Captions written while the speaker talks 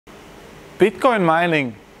Bitcoin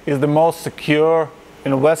mining is the most secure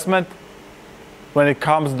investment when it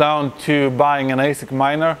comes down to buying an ASIC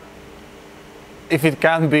miner, if it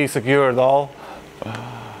can be secure at all.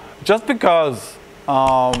 Just because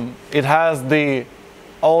it has the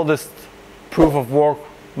oldest proof of work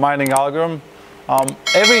mining algorithm,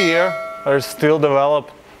 every year there's still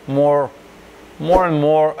developed more and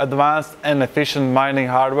more advanced and efficient mining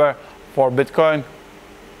hardware for Bitcoin.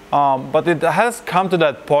 But it has come to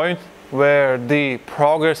that point where the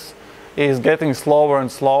progress is getting slower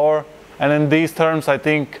and slower. And in these terms, I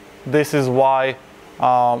think this is why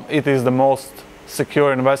it is the most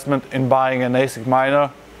secure investment in buying an ASIC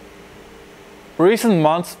miner. Recent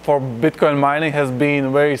months for Bitcoin mining has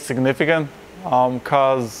been very significant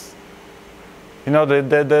because the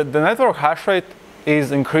network hash rate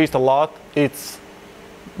is increased a lot. It's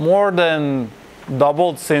more than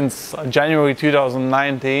doubled since January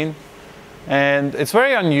 2019, and it's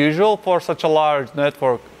very unusual for such a large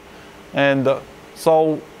network. And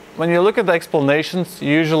so when you look at the explanations,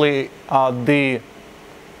 usually the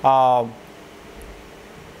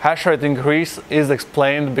hash rate increase is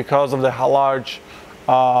explained because of the large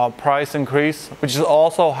price increase, which is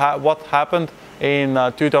also what happened in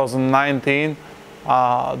 2019.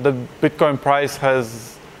 The Bitcoin price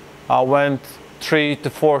has went 3 to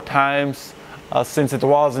 4 times since it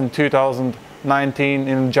was in 2019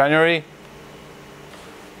 in January.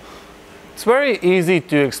 It's very easy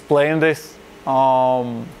to explain this.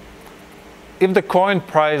 If the coin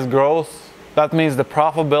price grows, that means the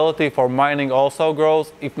profitability for mining also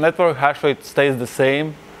grows if network hash rate stays the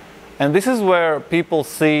same. And this is where people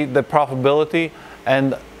see the profitability,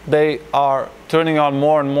 and they are turning on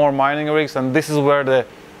more and more mining rigs, and this is where the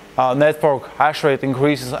network hash rate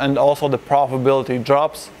increases and also the profitability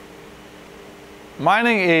drops.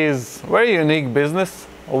 Mining is a very unique business,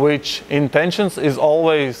 which intentions is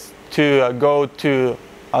always to go to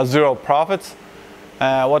zero profits.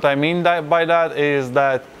 What I mean by that is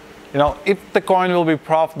that if the coin will be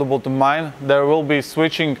profitable to mine, there will be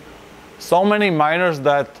switching so many miners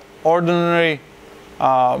that ordinary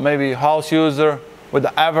maybe house user with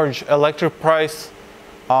the average electric price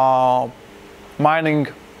mining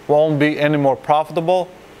won't be any more profitable.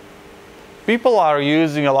 People are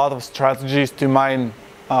using a lot of strategies to mine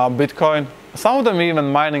Bitcoin, some of them even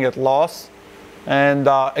mining at loss and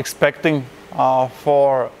expecting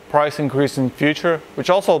for price increase in future, which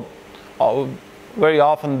also very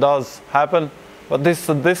often does happen. But this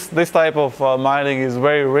type of mining is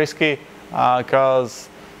very risky because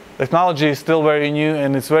technology is still very new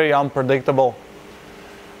and it's very unpredictable.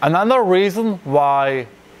 Another reason why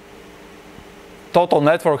total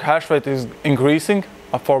network hash rate is increasing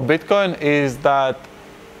for Bitcoin is that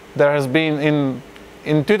there has been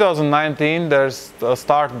in 2019 there's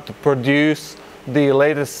started to produce the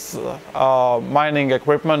latest mining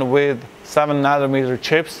equipment with 7nm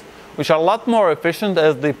chips, which are a lot more efficient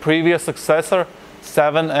as the previous successor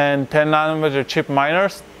 7 and 10nm chip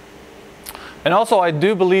miners. And also I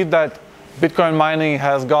do believe that Bitcoin mining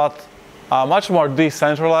has got much more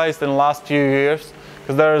decentralized in the last few years,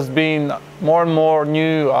 because there's been more and more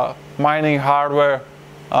new mining hardware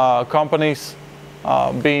companies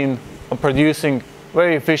been producing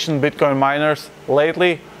very efficient Bitcoin miners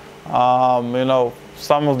lately.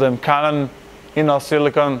 Some of them Canon,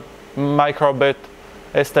 Silicon, Microbit,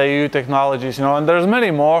 STU technologies, and there's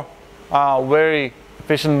many more very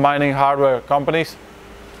efficient mining hardware companies.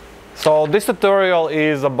 So this tutorial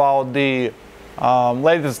is about the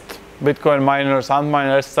latest Bitcoin miners,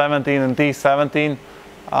 Antminer S17 and T17,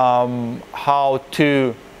 how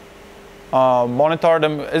to monitor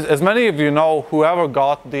them. As many of you know, whoever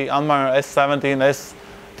got the Antminer S17,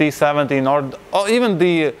 T17, or even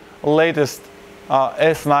the latest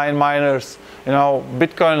S9 miners,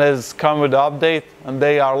 Bitcoin has come with the update, and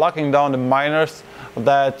they are locking down the miners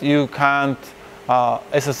that you can't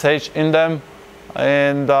SSH in them,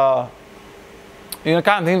 and you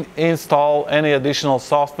can't install any additional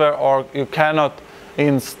software, or you cannot do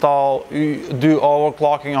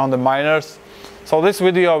overclocking on the miners. So this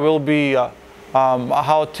video will be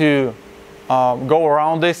how to go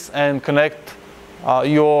around this and connect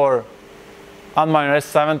your Antminer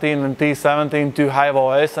S17 and T17 to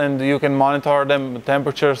hiveOS, and you can monitor them,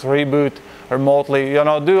 temperatures, reboot remotely,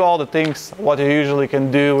 do all the things what you usually can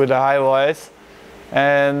do with the hiveOS.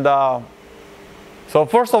 And so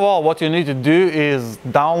first of all, what you need to do is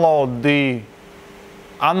download the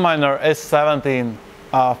Antminer S17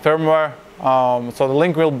 firmware. So the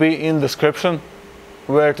link will be in the description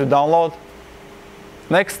where to download.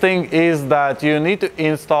 Next thing is that you need to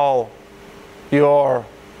install your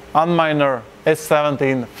Antminer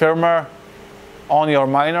S17 firmware on your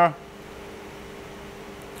miner.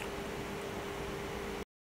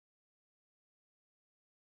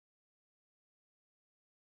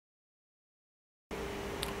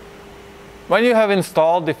 when you have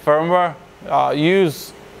installed the firmware,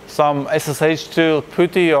 use some SSH tool,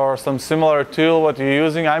 PuTTY, or some similar tool what you're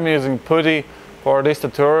using. I'm using PuTTY for this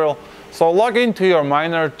tutorial. So log into your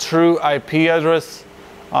miner through IP address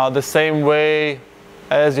the same way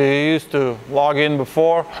as you used to log in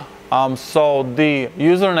before. So the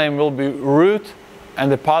username will be root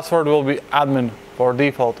and the password will be admin for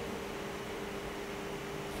default.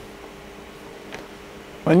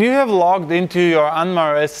 When you have logged into your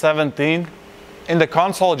Antminer S17, in the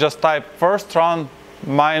console just type first run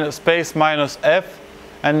space -F,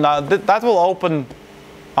 and that will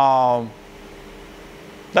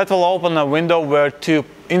open a window where to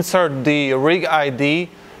insert the rig ID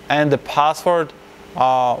and the password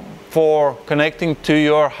for connecting to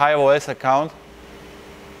your hiveOS account.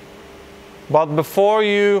 But before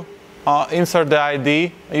you insert the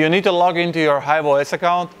ID, you need to log into your hiveOS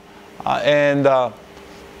account, and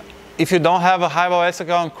if you don't have a hiveOS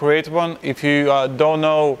account, create one. If you don't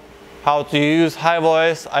know how to use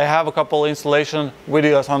hiveOS, I have a couple installation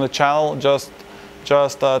videos on the channel. Just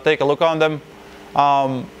take a look on them.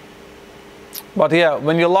 But yeah,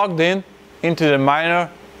 when you're logged into the miner,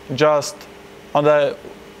 just on the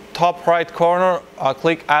top right corner,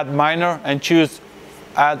 click Add Miner and choose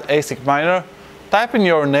Add ASIC Miner. Type in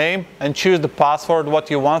your name and choose the password what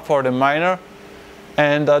you want for the miner,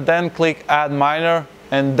 and then click Add Miner,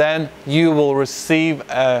 and then you will receive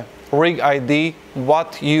a rig ID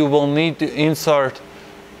what you will need to insert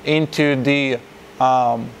into the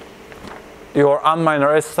your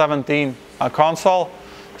Antminer S17 console.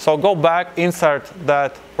 So go back, insert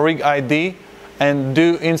that rig ID, and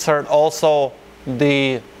do insert also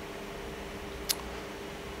the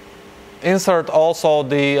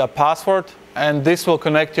password, and this will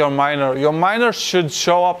connect your miner. Your miner should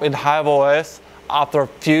show up in hiveOS after a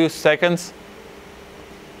few seconds.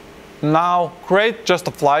 Now create just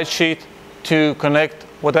a flight sheet to connect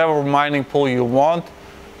whatever mining pool you want,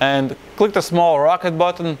 and click the small rocket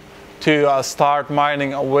button to start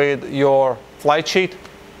mining with your flight sheet.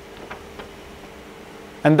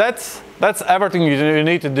 And that's everything you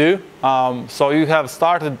need to do. So you have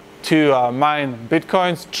started to mine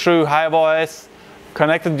Bitcoins through hiveOS,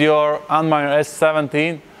 connected your Antminer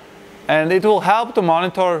S17, and it will help to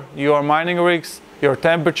monitor your mining rigs, your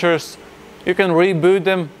temperatures. You can reboot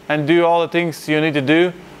them and do all the things you need to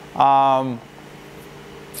do.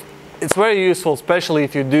 It's very useful, especially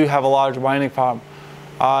if you do have a large mining farm.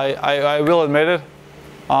 I will admit it,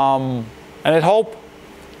 and I hope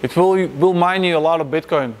it will mine you a lot of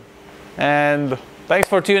Bitcoin. And thanks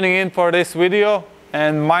for tuning in for this video,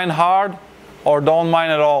 and mine hard or don't mine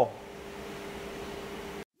at all.